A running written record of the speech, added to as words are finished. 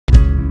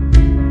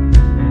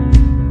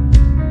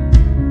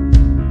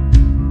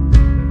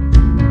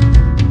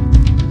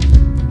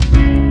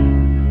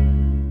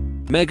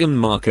Meghan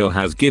Markle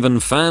has given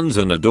fans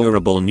an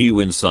adorable new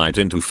insight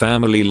into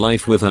family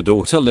life with her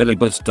daughter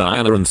Lilibet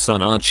Diana and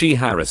son Archie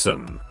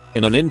Harrison,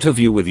 in an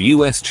interview with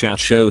US chat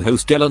show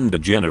host Ellen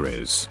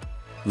DeGeneres.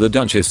 The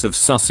Duchess of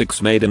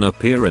Sussex made an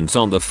appearance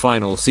on the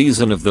final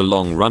season of the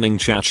long-running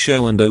chat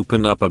show and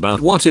opened up about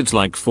what it's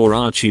like for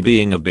Archie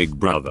being a big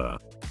brother.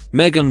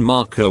 Meghan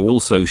Markle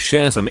also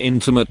shares some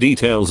intimate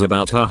details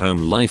about her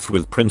home life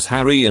with Prince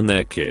Harry and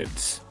their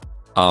kids.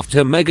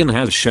 After Meghan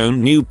has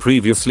shown new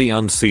previously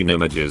unseen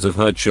images of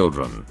her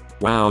children.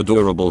 Wow,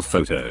 adorable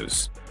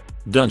photos.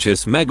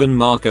 Duchess Meghan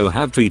Markle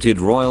have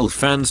treated royal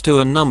fans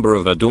to a number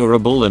of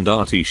adorable and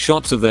arty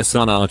shots of their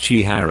son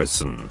Archie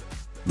Harrison.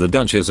 The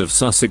Duchess of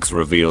Sussex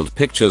revealed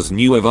pictures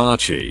new of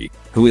Archie,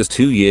 who is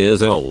 2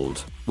 years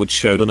old, which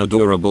showed an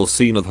adorable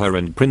scene of her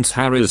and Prince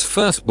Harry's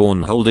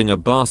firstborn holding a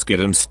basket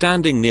and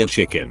standing near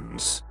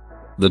chickens.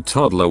 The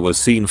toddler was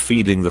seen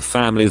feeding the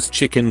family's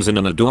chickens in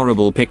an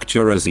adorable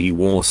picture as he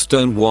wore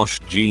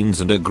stone-washed jeans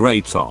and a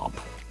grey top.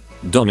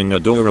 Donning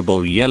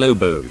adorable yellow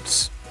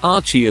boots,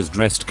 Archie is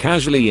dressed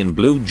casually in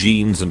blue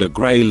jeans and a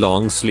grey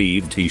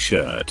long-sleeved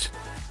t-shirt.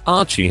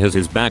 Archie has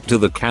his back to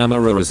the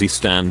camera as he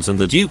stands in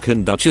the Duke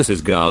and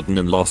Duchess's garden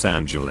in Los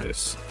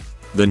Angeles.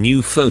 The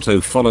new photo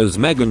follows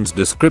Meghan's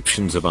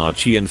descriptions of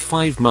Archie and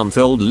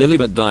 5-month-old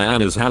Lilibet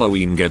Diana's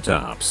Halloween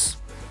get-ups.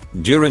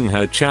 During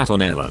her chat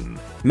on Ellen,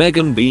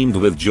 Meghan beamed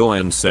with joy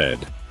and said,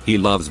 "He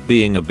loves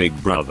being a big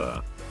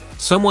brother.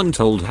 Someone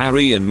told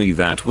Harry and me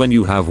that when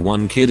you have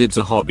one kid it's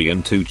a hobby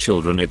and 2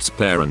 children it's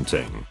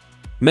parenting."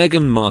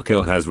 Meghan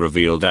Markle has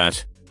revealed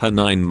that her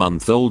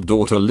 9-month-old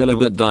daughter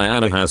Lilibet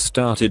Diana has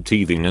started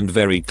teething and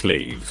very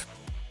cleave.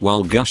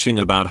 While gushing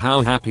about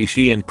how happy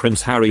she and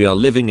Prince Harry are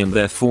living in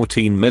their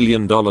 $14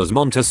 million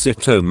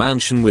Montecito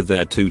mansion with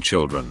their 2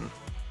 children,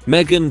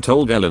 Meghan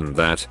told Ellen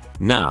that,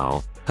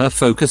 now, her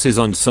focus is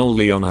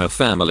solely on her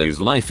family's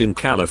life in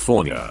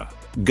California,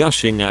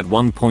 gushing at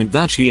one point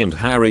that she and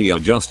Harry are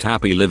just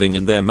happy living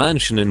in their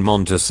mansion in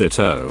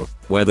Montecito,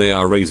 where they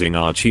are raising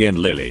Archie and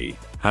Lily,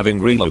 having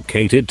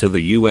relocated to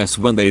the US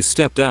when they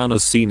stepped down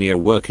as senior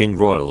working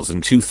royals in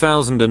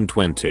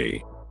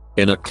 2020.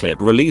 In a clip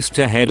released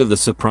ahead of the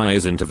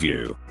surprise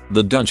interview,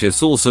 the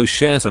Duchess also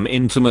shares some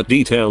intimate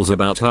details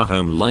about her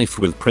home life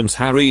with Prince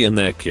Harry and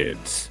their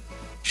kids.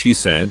 She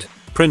said,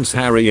 "Prince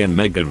Harry and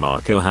Meghan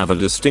Markle have a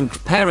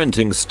distinct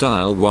parenting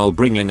style while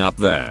bringing up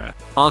their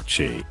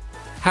Archie.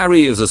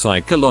 Harry is a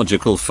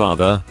psychological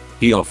father,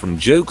 he often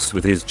jokes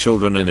with his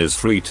children in his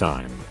free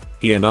time.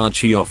 He and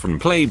Archie often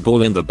play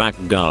ball in the back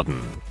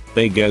garden.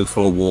 They go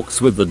for walks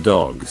with the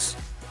dogs.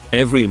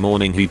 Every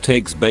morning he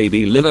takes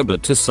baby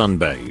Lilibet to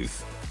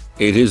sunbathe."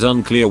 It is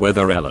unclear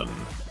whether Ellen,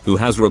 who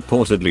has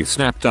reportedly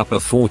snapped up a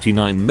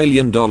 $49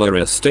 million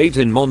estate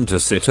in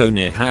Montecito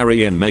near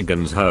Harry and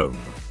Meghan's home,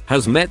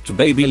 has met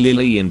baby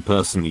Lily in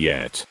person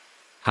yet.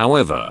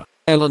 However,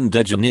 Ellen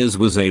DeGeneres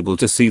was able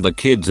to see the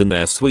kids in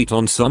their sweet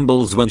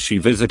ensembles when she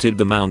visited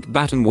the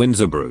Mountbatten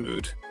Windsor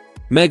brood.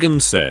 Meghan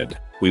said,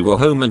 "We were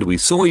home and we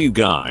saw you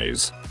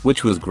guys,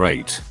 which was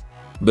great.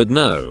 But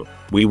no,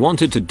 we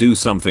wanted to do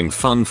something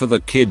fun for the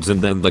kids and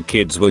then the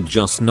kids were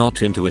just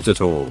not into it at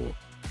all."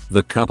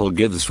 The couple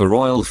gives for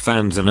royal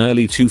fans an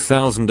early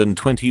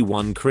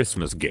 2021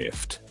 Christmas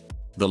gift.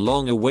 The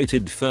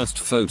long-awaited first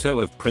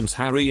photo of Prince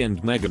Harry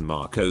and Meghan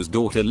Markle's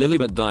daughter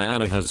Lilibet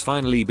Diana has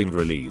finally been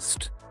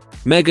released.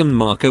 Meghan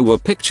Markle were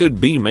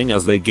pictured beaming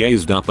as they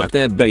gazed up at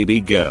their baby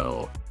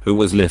girl, who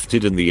was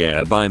lifted in the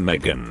air by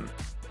Meghan.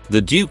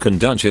 The Duke and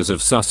Duchess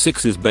of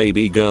Sussex's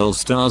baby girl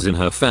stars in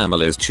her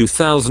family's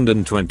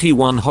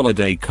 2021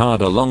 holiday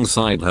card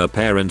alongside her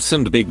parents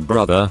and big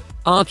brother,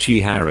 Archie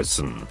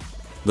Harrison.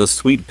 The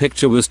sweet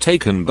picture was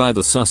taken by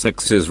the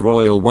Sussex's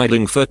royal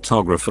wedding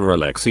photographer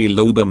Alexei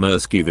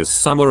Lubomirsky this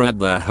summer at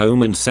their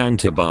home in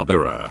Santa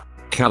Barbara,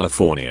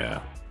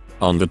 California.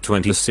 On the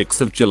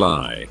 26th of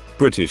July,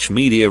 British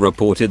media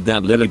reported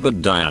that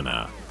Lilibet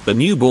Diana, the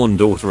newborn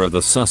daughter of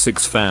the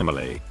Sussex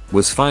family,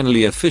 was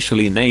finally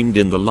officially named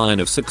in the line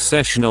of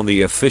succession on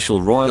the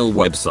official royal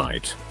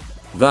website.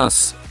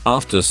 Thus,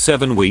 after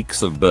 7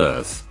 weeks of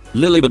birth,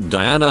 Lilibet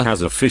Diana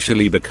has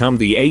officially become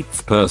the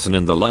 8th person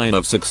in the line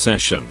of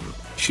succession.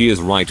 She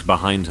is right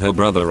behind her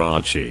brother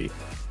Archie.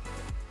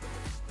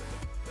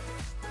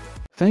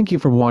 Thank you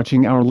for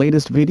watching our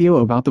latest video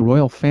about the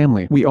royal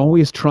family. We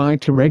always try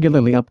to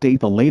regularly update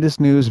the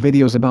latest news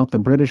videos about the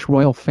British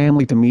royal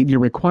family to meet your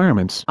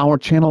requirements. Our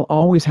channel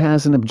always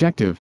has an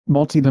objective,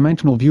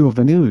 multi-dimensional view of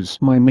the news.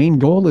 My main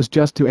goal is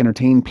just to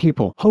entertain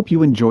people. Hope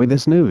you enjoy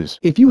this news.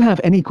 If you have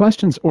any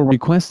questions or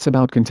requests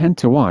about content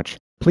to watch,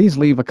 please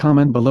leave a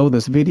comment below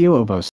this video of us.